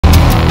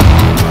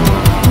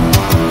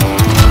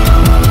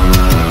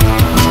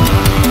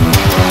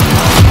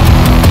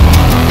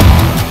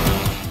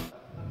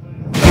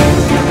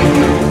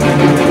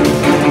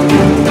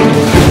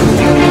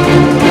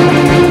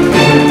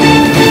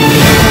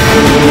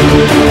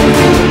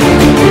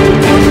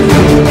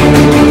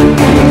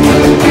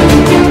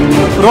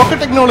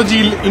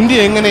ടെക്നോളജിയിൽ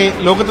ഇന്ത്യ എങ്ങനെ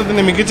ലോകത്തെ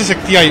തന്നെ മികച്ച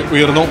ശക്തിയായി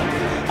ഉയർന്നു?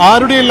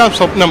 ആരുടെയെല്ലാം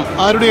സ്വപ്നം,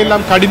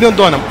 ആരുടെയെല്ലാം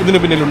കഠിനാധ്വാനം ഇതിനു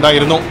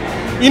പിന്നിലുണ്ടായിരുന്നു?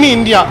 ഇനി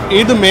ഇന്ത്യ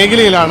ഏത്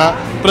മേഖലയിലാണ്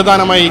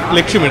പ്രധാനമായി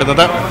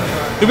ലക്ഷ്യമിടുന്നത്?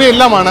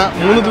 ഇവയെല്ലാമാണ്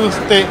 3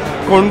 ദിവസത്തെ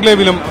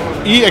കോൺക്ലേവിലും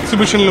ഈ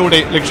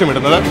എക്സിബിഷനിലൂടെ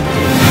ലക്ഷ്യമിടുന്നത്.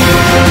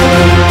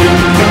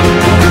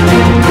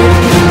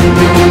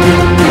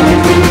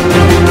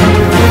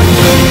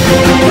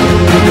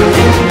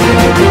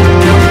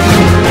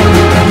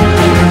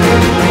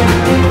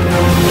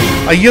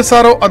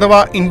 ISRO അഥവാ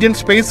ഇന്ത്യൻ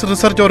സ്പേസ്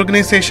റിസർച്ച്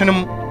ഓർഗനൈസേഷനും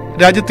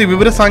രാജ്യത്തെ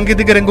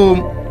വിവരസാങ്കേതിക രംഗവും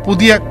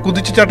പുതിയ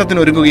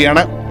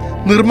കുതിച്ചുചാട്ടത്തിനൊരുങ്ങുകയാണ്.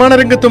 നിർമ്മാണ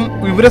രംഗത്തും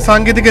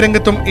വിവരസാങ്കേതിക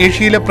രംഗത്തും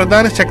ഏഷ്യയിലെ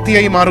പ്രധാന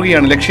ശക്തിയായി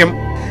മാറുകയാണ് ലക്ഷ്യം.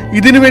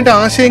 ഇതിനുവേണ്ട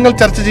ആശയങ്ങൾ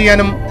ചർച്ച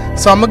ചെയ്യാനും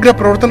സമഗ്ര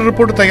പ്രവർത്തന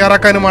റിപ്പോർട്ട്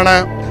തയ്യാറാക്കാനുമാണ്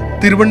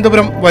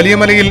തിരുവനന്തപുരം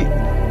വലിയമലയിൽ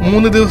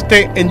 3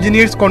 ദിവസത്തെ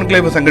എഞ്ചിനീയേഴ്സ്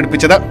കോൺക്ലേവ്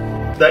സംഘടിപ്പിച്ചത്.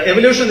 The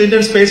evolution of the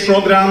Indian space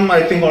program,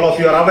 I think all of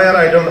you are aware.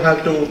 I don't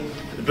have to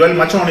dwell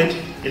much on it.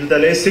 In the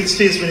late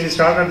 60s, when we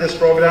started this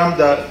program,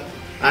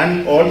 and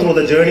all through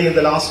the journey in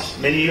the last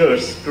many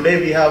years, today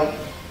we have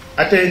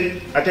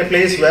at a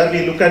place where we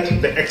look at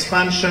the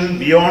expansion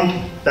beyond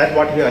that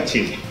what we have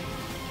achieved.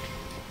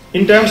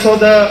 In terms of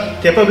the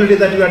capability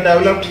that we have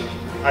developed,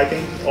 I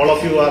think all of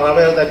you are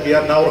aware that we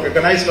are now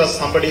recognized as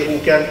somebody who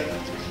can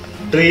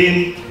dream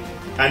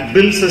and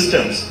build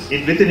systems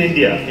within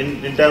India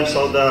in terms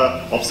of the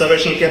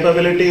observational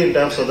capability, in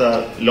terms of the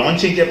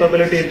launching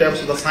capability, in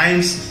terms of the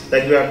science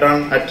that we have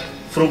done at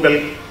frugal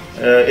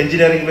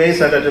engineering ways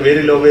and at a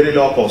very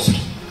low cost.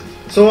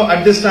 So at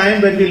this time,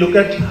 when we look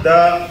at the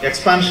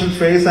expansion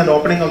phase and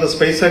opening of the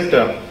space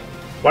sector,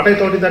 what I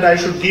thought is that I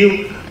should give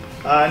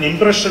an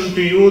impression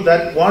to you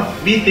that what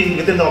we think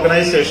within the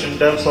organization in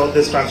terms of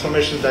this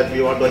transformation that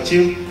we want to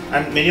achieve.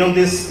 And many of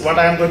this, what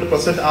I am going to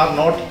present, are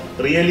not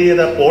really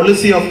the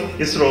policy of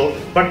ISRO,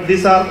 but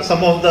these are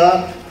some of the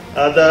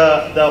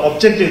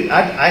objective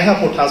that I have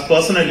put as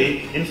personally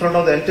in front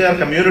of the entire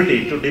community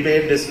to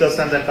debate, discuss,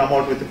 and then come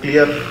out with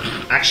clear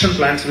action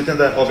plans within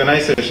the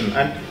organization.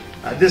 And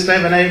at this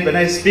time, when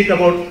I speak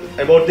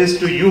about this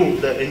to you,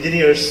 the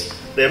engineers,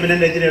 the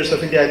eminent engineers of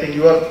India, I think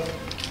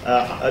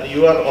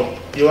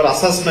your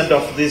assessment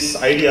of these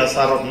ideas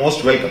are most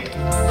welcome.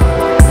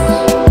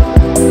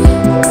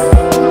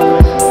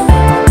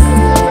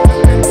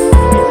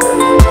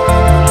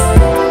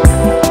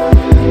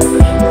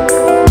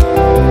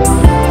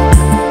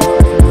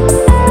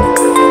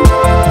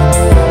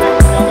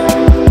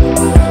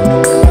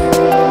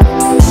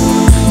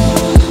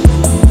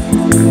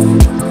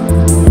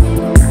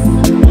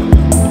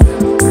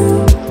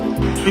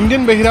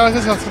 Indian ബഹിരാകാശ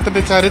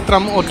ശാസ്ത്രത്തിന്റെ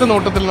ചരിത്രം ഒറ്റ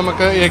നോട്ടത്തിൽ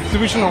നമുക്ക്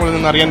exhibition ഹാളിൽ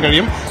നിന്ന് അറിയാൻ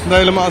കഴിയും.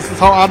 എന്തായാലും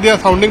ആദ്യ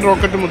സൗണ്ടിംഗ്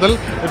റോക്കറ്റ് മുതൽ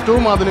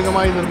ഏറ്റവും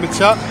ആധുനികമായി നിർമ്മിച്ച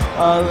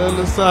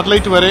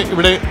സാറ്റലൈറ്റ് വരെ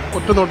ഇവിടെ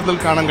ഒറ്റ നോട്ടത്തിൽ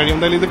കാണാൻ കഴിയും.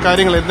 എന്തായാലും ഇത്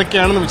കാര്യങ്ങൾ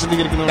എന്തൊക്കെയാണെന്ന്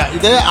വിശദീകരിക്കുന്നത്.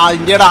 ഇത്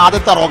ഇന്ത്യയുടെ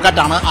ആദ്യത്തെ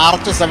റോക്കറ്റാണ്.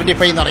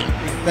 RH-75 എന്ന് പറയും.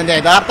 ഇതിന്റെ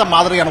യഥാർത്ഥ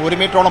മാതൃകയാണ്. 1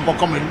 മീറ്ററോളം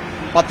പൊക്കം വരും.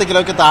 10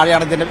 കിലോയ്ക്ക്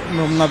താഴെയാണ്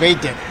ഇതിന്റെ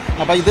വെയിറ്റ്.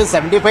 അപ്പോൾ ഇത്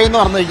 75 എന്ന്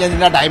പറഞ്ഞു കഴിഞ്ഞാൽ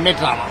ഇതിന്റെ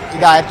ഡയമീറ്ററാണ്.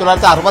 ഇത്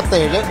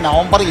 1967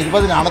 നവംബർ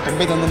 20-നാണ്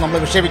തുമ്പിൽ നിന്ന് നമ്മൾ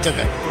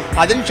വിക്ഷേപിച്ചത്.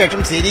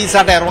 അതിനുശേഷം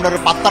സീരീസായിട്ട് അറൗണ്ട് ഒരു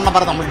 10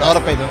 വരെ നമ്മൾ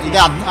ഡെവലപ്പ് ചെയ്തു. ഇത്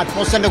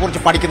അറ്റ്മോസ്ഫിയറിനെ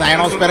കുറിച്ച് പഠിക്കുന്ന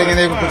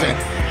അയണോസ്ഫിയറിനെ കുറിച്ച്.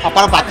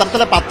 അപ്പോൾ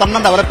പത്രത്തിലെ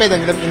 10 ഡെവലപ്പ്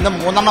ചെയ്തെങ്കിലും ഇന്ന്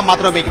 3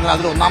 മാത്രമേ ഉപയോഗിക്കുന്നത്.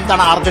 അതിൽ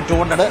ഒന്നാമതാണ്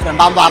RH-200,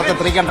 രണ്ടാമത്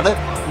RH-300,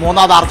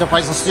 മൂന്നാമത്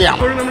RH-560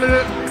 ആണ്.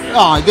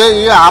 ഇത്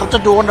ഈ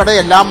RH-200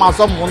 എല്ലാ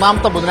മാസവും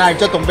 3ാമത്തെ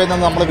ബുധനാഴ്ച തുമ്പിൽ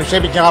നിന്ന് നമ്മൾ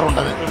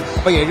വിക്ഷേപിക്കാറുണ്ട്.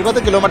 അപ്പോൾ 70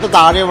 കിലോമീറ്റർ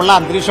താഴെയുള്ള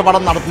അന്തരീക്ഷ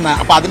പഠനം നടത്തുന്നത്.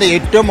 അപ്പോൾ അതിന്റെ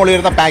ഏറ്റവും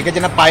മുകളിലിരുന്ന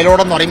പാക്കേജിനെ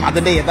പൈലോഡ് എന്ന് പറയും.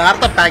 അതിന്റെ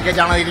യഥാർത്ഥ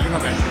പാക്കേജാണ്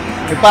ഇരിക്കുന്നത്.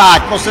 ഇപ്പോൾ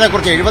അറ്റ്മോസ്ഫിയറിനെ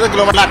കുറിച്ച് 70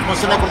 കിലോമീറ്റർ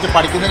അറ്റ്മോസ്ഫിയറിനെ കുറിച്ച്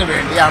പഠിക്കുന്നതിന്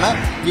വേണ്ടിയാണ്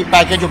ഈ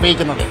പാക്കേജ്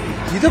ഉപയോഗിക്കുന്നത്.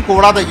 ഇത്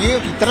കൂടാതെ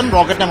ഇത്തരം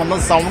റോക്കറ്റിനെ വന്ന്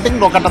സൗണ്ടിംഗ്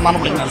റോക്കറ്റ് എന്നാണ്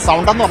വിളിക്കുന്നത്.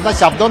 സൗണ്ട് എന്ന് പറഞ്ഞാൽ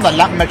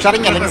ശബ്ദമൊന്നല്ല,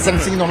 മെഷറിംഗ് അല്ലെങ്കിൽ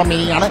സെൻസിംഗ് എന്നുള്ള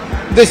മീനിങ് ആണ്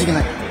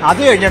ഉദ്ദേശിക്കുന്നത്.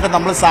 അത് കഴിഞ്ഞിട്ട്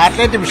നമ്മൾ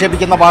സാറ്റലൈറ്റ്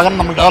വിക്ഷേപിക്കുന്ന ഭാഗം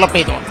നമ്മൾ ഡെവലപ്പ്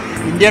ചെയ്തു.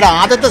 ഇന്ത്യയുടെ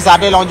ആദ്യത്തെ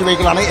സാറ്റലൈറ്റ് ലോഞ്ച്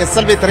വെഹിക്കിളാണ്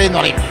PSLV-3 എന്ന്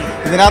പറയും.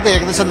 ഇതിനകത്ത്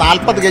ഏകദേശം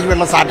 40 kg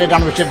ഉള്ള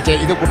സാറ്റലൈറ്റാണ് വിക്ഷേപിച്ചത്.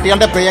 ഇത്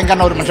കുട്ടികളുടെ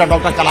പ്രിയങ്കരൻ ഒരു മനുഷ്യൻ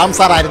ഡോക്ടർ കലാം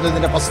സാർ ആയിരുന്നു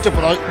ഇതിന്റെ ഫസ്റ്റ്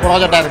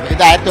പ്രോജക്റ്റായിരുന്നു.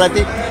 ഇത്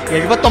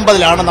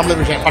 1979-ലാണ് നമ്മൾ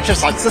വിക്ഷേപിച്ചത്. പക്ഷേ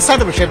സക്സസ്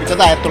ആയിട്ട്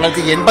വിക്ഷേപിച്ചത്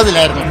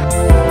 1980-ലായിരുന്നു.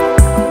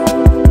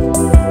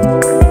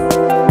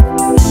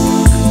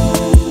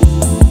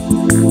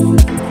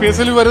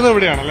 PSLV വരുന്നത്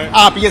എവിടെയാണല്ലേ?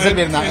 PSLV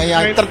വരുന്ന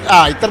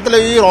ഇത്തരത്തിൽ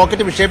ഈ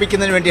റോക്കറ്റ്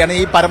വിക്ഷേപിക്കുന്നതിന് വേണ്ടിയാണ്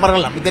ഈ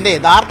പരമ്പരകളെല്ലാം. ഇതിന്റെ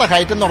യഥാർത്ഥ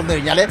ഹൈറ്റ് എന്ന് പറഞ്ഞു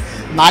കഴിഞ്ഞാൽ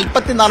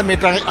 44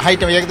 മീറ്റർ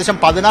ഹൈറ്റ്, ഏകദേശം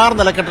 16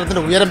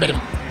 നിലക്കെട്ടത്തിന്റെ ഉയരം വരും.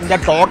 ഇതിന്റെ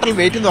ടോട്ടൽ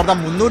വെയിറ്റ് എന്ന് പറഞ്ഞാൽ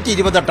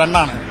 320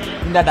 ടണ്ണാണ്.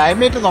 ഇതിന്റെ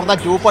ഡയമീറ്റർ എന്ന് പറഞ്ഞാൽ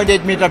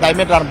 2.8 മീറ്റർ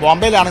ഡയമീറ്ററാണ്.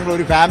 ബോംബെയിലാണെങ്കിൽ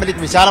ഒരു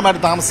ഫാമിലിക്ക്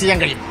വിശാലമായിട്ട് താമസിക്കാൻ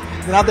കഴിയും.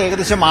 ഇതിനകത്ത്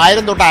ഏകദേശം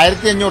 1000 തൊട്ട്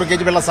 1500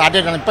 kg ഉള്ള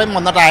സാറ്റലൈറ്റാണ്. ഇപ്പം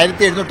വന്നിട്ട്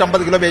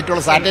 1750 കിലോ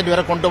വെയിറ്റുള്ള സാറ്റലൈറ്റ്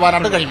വരെ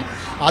കൊണ്ടുപോകാനായിട്ട് കഴിയും.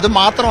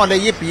 അതുമാത്രമല്ല,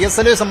 ഈ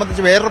PSLV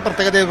സംബന്ധിച്ച് വേറൊരു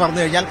പ്രത്യേകത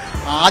പറഞ്ഞു കഴിഞ്ഞാൽ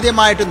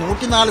ആദ്യമായിട്ട്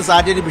 104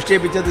 സാറ്റലൈറ്റ്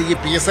വിക്ഷേപിച്ചത് ഈ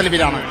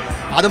PSLV-ലാണ്.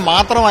 അത്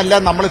മാത്രമല്ല,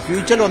 നമ്മൾ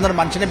ഫ്യൂച്ചറിൽ വന്നൊരു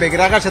മനുഷ്യനെ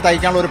ബഹിരാകാശത്ത്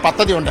അയക്കാനുള്ള ഒരു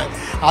പദ്ധതിയുണ്ട്.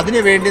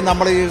 അതിനുവേണ്ടി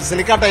നമ്മൾ ഈ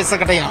സിലിക്ക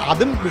ടൈസക്കട്ടയും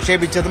അതും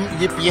വിക്ഷേപിച്ചതും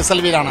ഈ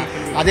PSLV-ലാണ്.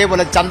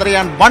 അതേപോലെ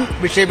ചന്ദ്രയാൻ 1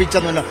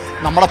 വിക്ഷേപിച്ചതും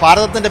നമ്മുടെ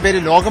ഭാരതത്തിന്റെ പേര്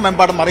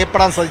ലോകമെമ്പാടും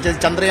അറിയപ്പെടാൻ സാധിച്ചത്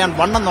ചന്ദ്രയാൻ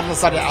 1 എന്ന് പറഞ്ഞ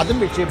സാറ്റലൈറ്റ് അതും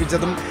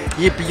വിക്ഷേപിച്ചതും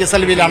ഈ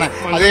PSLV-യിലാണ്.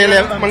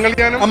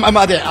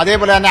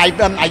 അതേപോലെ തന്നെ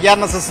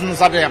IRNSS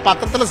സാറ്റലൈറ്റ്. അപ്പോൾ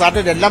അത്തരത്തിലുള്ള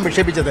സാറ്റലൈറ്റ് എല്ലാം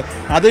വിക്ഷേപിച്ചത്.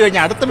 അത്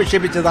കഴിഞ്ഞ് അടുത്ത്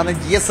വിക്ഷേപിച്ചതാണ്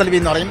GSLV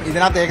എന്ന് പറയും.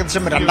 ഇതിനകത്ത്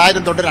ഏകദേശം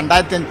 2000 തൊട്ട്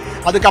 2005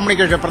 അത്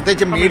കമ്മ്യൂണിക്കേഷൻ,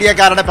 പ്രത്യേകിച്ച്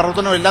മീഡിയക്കാരുടെ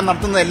പ്രവർത്തനം എല്ലാം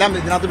നടത്തുന്നതെല്ലാം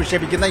ഇതിനകത്ത്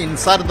വിക്ഷേപിക്കുന്ന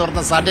ഇൻസാർ എന്ന്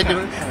പറയുന്ന സാറ്റലൈറ്റ്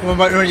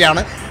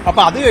വഴിയാണ്.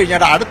 അപ്പോൾ അത്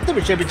കഴിഞ്ഞാൽ അടുത്ത്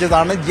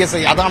വിക്ഷേപിച്ചതാണ്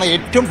GSLV. അതാണ്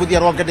ഏറ്റവും പുതിയ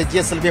റോക്കറ്റ്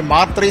GSLV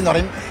Mark 3 എന്ന്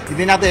പറയും.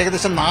 ഇതിനകത്ത്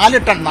ഏകദേശം 4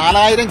 ടൺ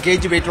 4000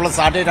 kg വെയിറ്റുള്ള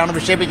സാറ്റലൈറ്റാണ്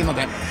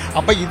വിക്ഷേപിക്കുന്നത്.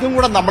 അപ്പോൾ ഇതും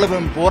കൂടെ നമ്മൾ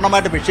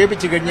പൂർണ്ണമായിട്ട്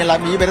വിക്ഷേപിച്ച് കഴിഞ്ഞാൽ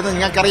ഈ വരുന്ന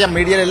നിങ്ങൾക്കറിയാം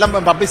മീഡിയയിലെല്ലാം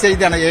പബ്ലിഷ്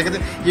ചെയ്താണ്.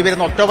 ഈ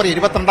വരുന്ന ഒക്ടോബർ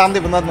 22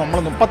 വന്നത് നമ്മൾ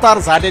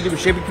 36 സാറ്റലൈറ്റ്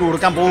വിക്ഷേപിച്ച്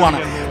കൊടുക്കാൻ പോവുകയാണ്.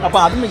 അപ്പോൾ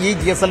അതും ഈ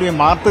GSLV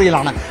Mark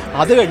 3-യിലാണ്.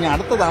 അത് കഴിഞ്ഞ്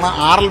അടുത്തതാണ്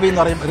RLV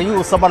എന്ന് പറയും,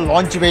 റീയൂസബിൾ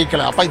ലോഞ്ച്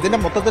വെഹിക്കിൾ. അപ്പോൾ ഇതിന്റെ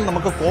മൊത്തത്തിൽ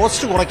നമുക്ക്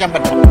കോസ്റ്റ് കുറയ്ക്കാൻ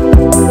പറ്റും.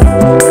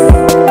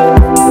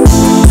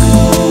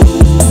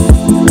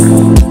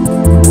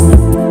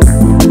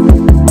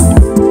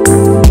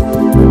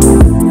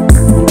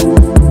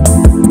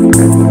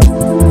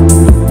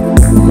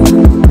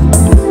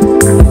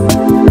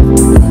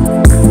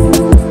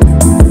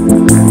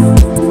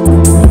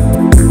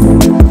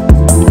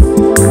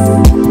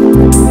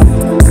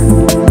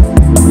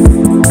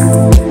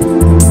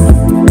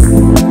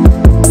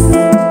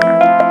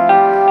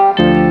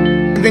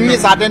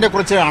 സാറ്റലൈറ്റിനെ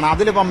കുറിച്ചാണ്.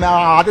 അതിലിപ്പം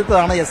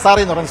ആദ്യത്തേതാണ്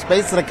SRE എന്ന് പറയുന്നത്,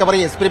 സ്പേസ് റിക്കവറി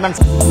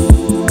എക്സ്പെരിമെന്റ്സ്.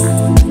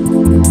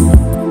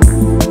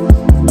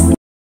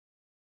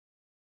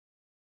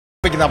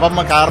 അപ്പം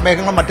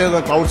കാർമേഘങ്ങളും മറ്റ്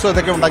ക്ലൗഡ്സും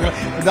ഇതൊക്കെ ഉണ്ടെങ്കിൽ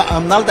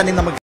എന്നാൽ തന്നെ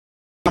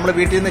നമ്മുടെ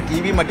വീട്ടിൽ നിന്ന്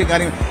TV മറ്റു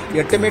കാര്യങ്ങൾ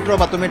 8 മീറ്ററോ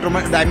 10 മീറ്ററോ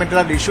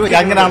ഡയമീറ്ററോ ഡിഷു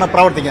അങ്ങനെയാണ്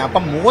പ്രവർത്തിക്കുന്നത്.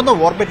 അപ്പം 3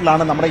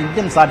 ഓർബിറ്റിലാണ് നമ്മുടെ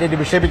ഇന്ത്യൻ സാറ്റലൈറ്റ്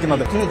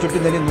വിക്ഷേപിക്കുന്നത്.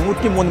 ചുറ്റും തന്നെ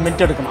 103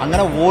 മിനിറ്റ് എടുക്കും.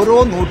 അങ്ങനെ ഓരോ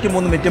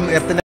 103 മിനിറ്റും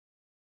എർത്തിന്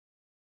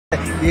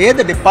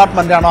ഏത്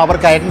ഡിപ്പാർട്ട്മെന്റാണോ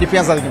അവർക്ക് ഐഡന്റിഫൈ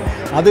ചെയ്യാൻ സാധിക്കും.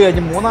 അത്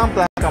കഴിഞ്ഞ്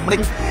മൂന്നാമത്തെ കമ്പനി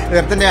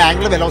എർത്തിന്റെ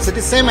ആംഗിൾ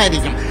വെലോസിറ്റി സെയിം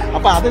ആയിരിക്കും.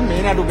 അപ്പോൾ അത്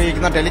മെയിനായിട്ട്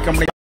ഉപയോഗിക്കുന്ന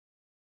ടെലികമ്മ്യൂണിക്കേഷൻ.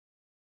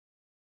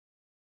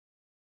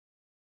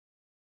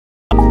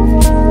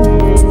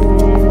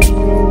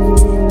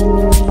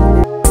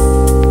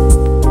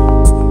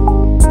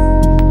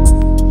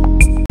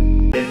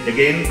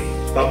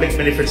 Public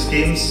benefit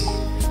schemes,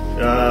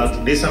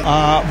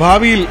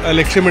 ഭാവിയിൽ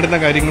ലക്ഷ്യമിടുന്ന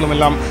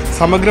കാര്യങ്ങളുമെല്ലാം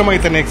സമഗ്രമായി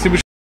തന്നെ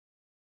എക്സിബിഷൻ.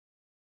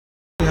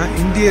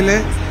 ഇന്ത്യയിലെ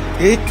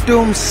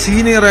ഏറ്റവും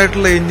സീനിയർ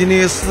ആയിട്ടുള്ള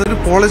എഞ്ചിനീയേഴ്സ് ഒരു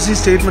പോളിസി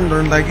സ്റ്റേറ്റ്മെന്റ്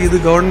ഉണ്ടാക്കി ഇത്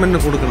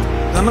ഗവൺമെന്റിന് കൊടുക്കണം.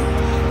 കാരണം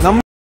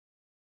നമ്മൾ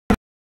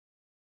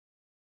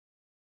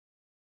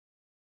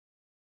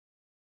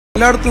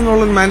എല്ലായിടത്തു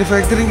നിന്നുള്ള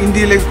മാനുഫാക്ചറിങ്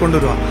ഇന്ത്യയിലേക്ക്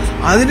കൊണ്ടുവരിക,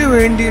 അതിനു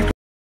വേണ്ടിയിട്ട്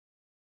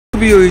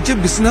ഉപയോഗിച്ച്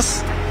ബിസിനസ്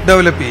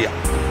ഡെവലപ്പ് ചെയ്യുക.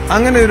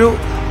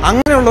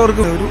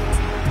 അങ്ങനെയുള്ളവർക്ക് ഒരു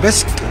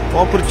ബെസ്റ്റ്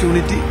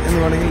ഓപ്പർച്യൂണിറ്റി എന്ന്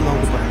വേണമെങ്കിൽ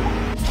നമുക്ക് പറയാം.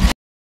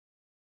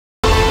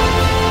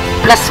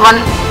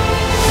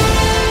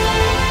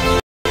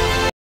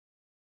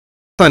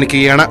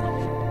 അവസാനിക്കുകയാണ്.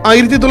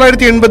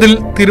 1980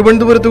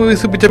 തിരുവനന്തപുരത്ത്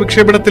വികസിപ്പിച്ച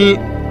വിക്ഷേപണത്തിൽ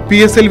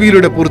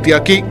PSLV-യിലൂടെ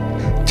പൂർത്തിയാക്കി.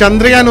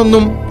 ചന്ദ്രയാൻ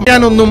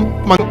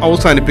 1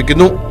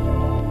 അവസാനിപ്പിക്കുന്നു.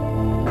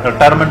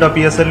 Retirement of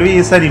PSLV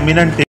is an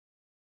imminent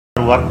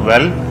work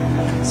well,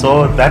 so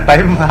that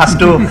time has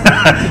to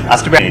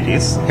be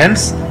 80s.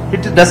 Hence,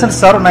 it doesn't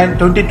serve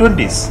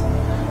 2020s.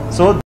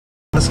 So,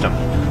 system.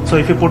 So,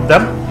 if you put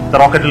them, the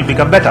rocket will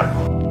become better.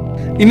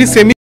 ഇനി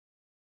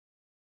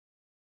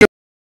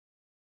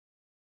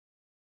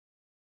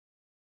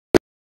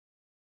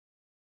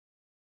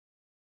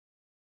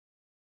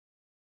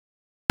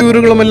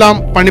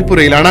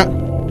പണിപ്പുരയിലാണ്.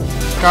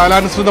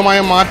 കാലാനുസൃതമായ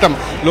മാറ്റം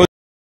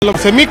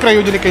semi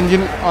cryogenic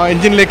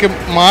എഞ്ചിനിലേക്ക്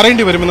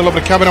മാറേണ്ടി വരുമെന്നുള്ള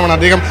പ്രഖ്യാപനമാണ്.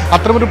 അദ്ദേഹം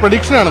അത്തരമൊരു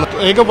പ്രഡിക്ഷനാണ്.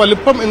 ഏക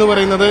വലിപ്പം എന്ന്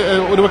പറയുന്നത്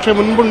ഒരുപക്ഷെ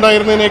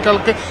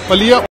മുൻപുണ്ടായിരുന്നതിനേക്കാൾക്ക്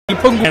വലിയ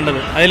വലിപ്പം വേണ്ടത്.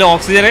 അതിൽ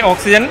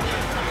ഓക്സിജൻ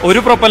ഒരു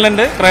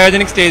പ്രൊപ്പല്ലന്റ്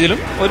ക്രയോജനിക് സ്റ്റേജിലും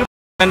ഒരു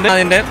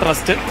അതിന്റെ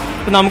ത്രസ്റ്റ്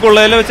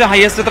നമുക്കുള്ളതിൽ വെച്ച്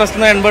ഹയസ്റ്റ് ത്രസ്റ്റ്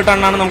 80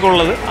 ടണ്ണാണ്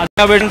നമുക്കുള്ളത്.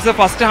 അതിന്റെ അപേക്ഷിച്ച്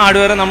ഫസ്റ്റ്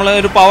ഹാർഡ്വെയർ നമ്മൾ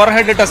ഒരു പവർ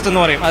ഹെഡ് ടെസ്റ്റ്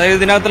എന്ന് പറയും. അതായത്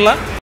ഇതിനകത്തുള്ള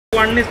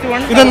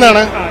 1:1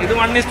 ഇതെന്താണ്? ഇത്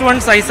 1:1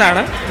 സൈസ്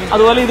ആണ്.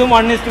 അതുപോലെ ഇതും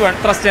 1:1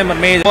 ത്രസ്റ്റ് ചേമ്പർ.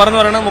 മേജർ എന്ന്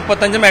പറയുന്നത്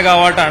 35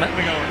 മെഗാവാട്ട് ആണ്.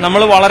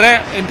 നമ്മൾ വളരെ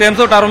in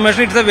terms of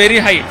ടർമിനേഷൻ it's A very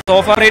high.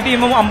 Operate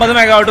ചെയ്യുമ്പോൾ 50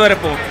 മെഗാവാട്ട് വരെ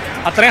പോകും.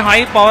 അത്രയും ഹൈ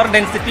പവർ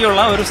ഡെൻസിറ്റി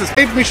ഉള്ള ഒരു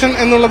സിസ്റ്റം. മിഷൻ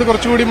എന്നുള്ളത്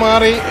കുറച്ചുകൂടി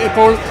മാറി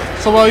ഇപ്പോൾ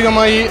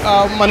സ്വാഭാവികമായി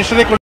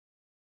മനുഷ്യരെ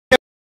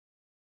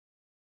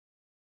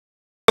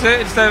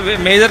ഇറ്റ്സ് എ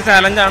മേജർ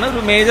ചാലഞ്ച് ആണ്.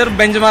 ഒരു മേജർ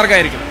ബെഞ്ച് മാർക്ക്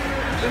ആയിരിക്കും.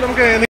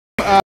 നമുക്ക്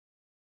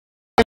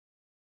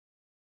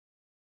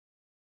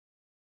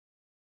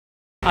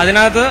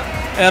അതിനകത്ത്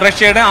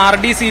റഷ്യയുടെ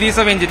RD series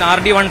of engine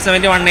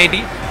RD-170,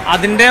 180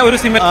 അതിന്റെ ഒരു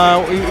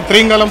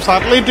ഇത്രയും കാലം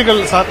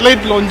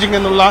സാറ്റലൈറ്റ് ലോഞ്ചിങ്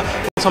എന്നുള്ള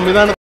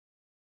സംവിധാനം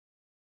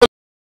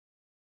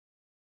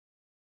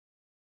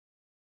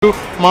ഒരു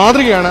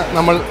മാതൃകയാണ്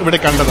നമ്മൾ ഇവിടെ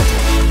കണ്ടത്.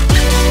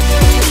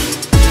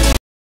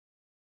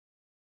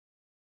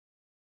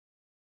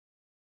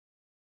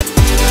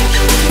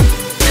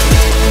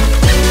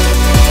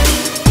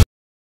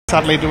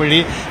 സാറ്റലൈറ്റ് വഴി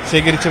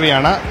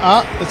ശേഖരിച്ചവയാണ്.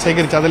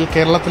 അതിൽ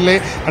കേരളത്തിലെ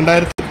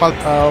 2010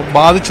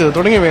 ബാധിച്ചത്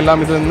തുടങ്ങിയവയെല്ലാം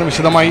ഇതിൽ നിന്ന്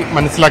വിശദമായി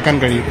മനസ്സിലാക്കാൻ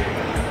കഴിയും.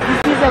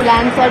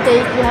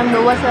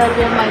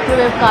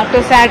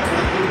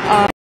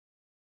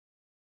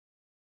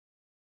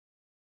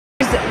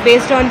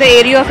 Based on the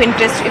area of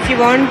interest, if you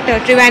want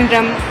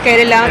Trivandrum,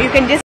 Kerala, you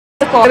can just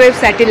Conclave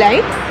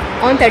satellite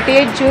on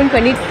 38 June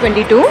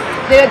 2022.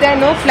 there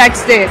are no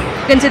floods there.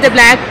 You can see the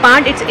black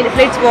part,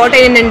 it's water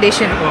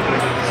inundation.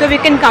 So we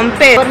can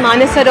compare our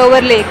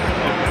Manasarovar lake.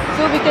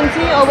 So we can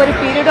see over a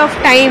period of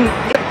time.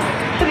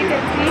 So we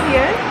can see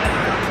here,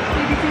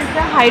 this is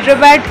the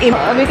Hyderabad.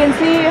 We can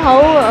see how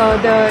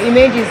the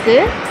image is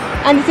there,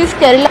 and this is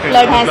Kerala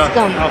flood has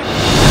come.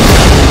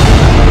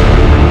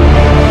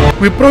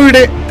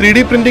 വിപ്രോയുടെ 3D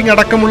printing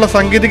അടക്കമുള്ള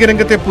സാങ്കേതിക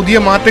രംഗത്തെ പുതിയ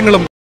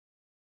മാറ്റങ്ങളും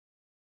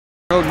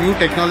new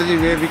technology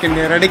where we can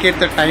eradicate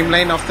the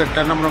timeline of the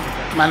turnover of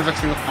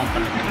manufacturing of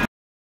components.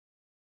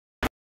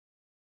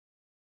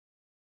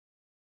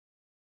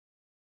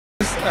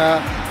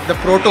 The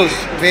protos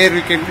where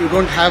you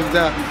don't have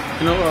the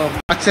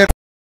much.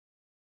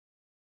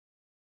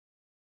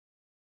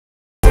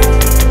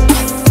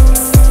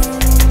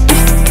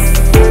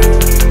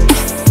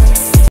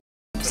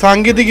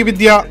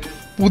 സാങ്കേതികവിദ്യ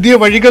പുതിയ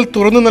വഴികൾ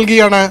തുറന്നു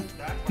നൽകിയാണ്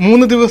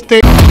 3 ദിവസത്തെ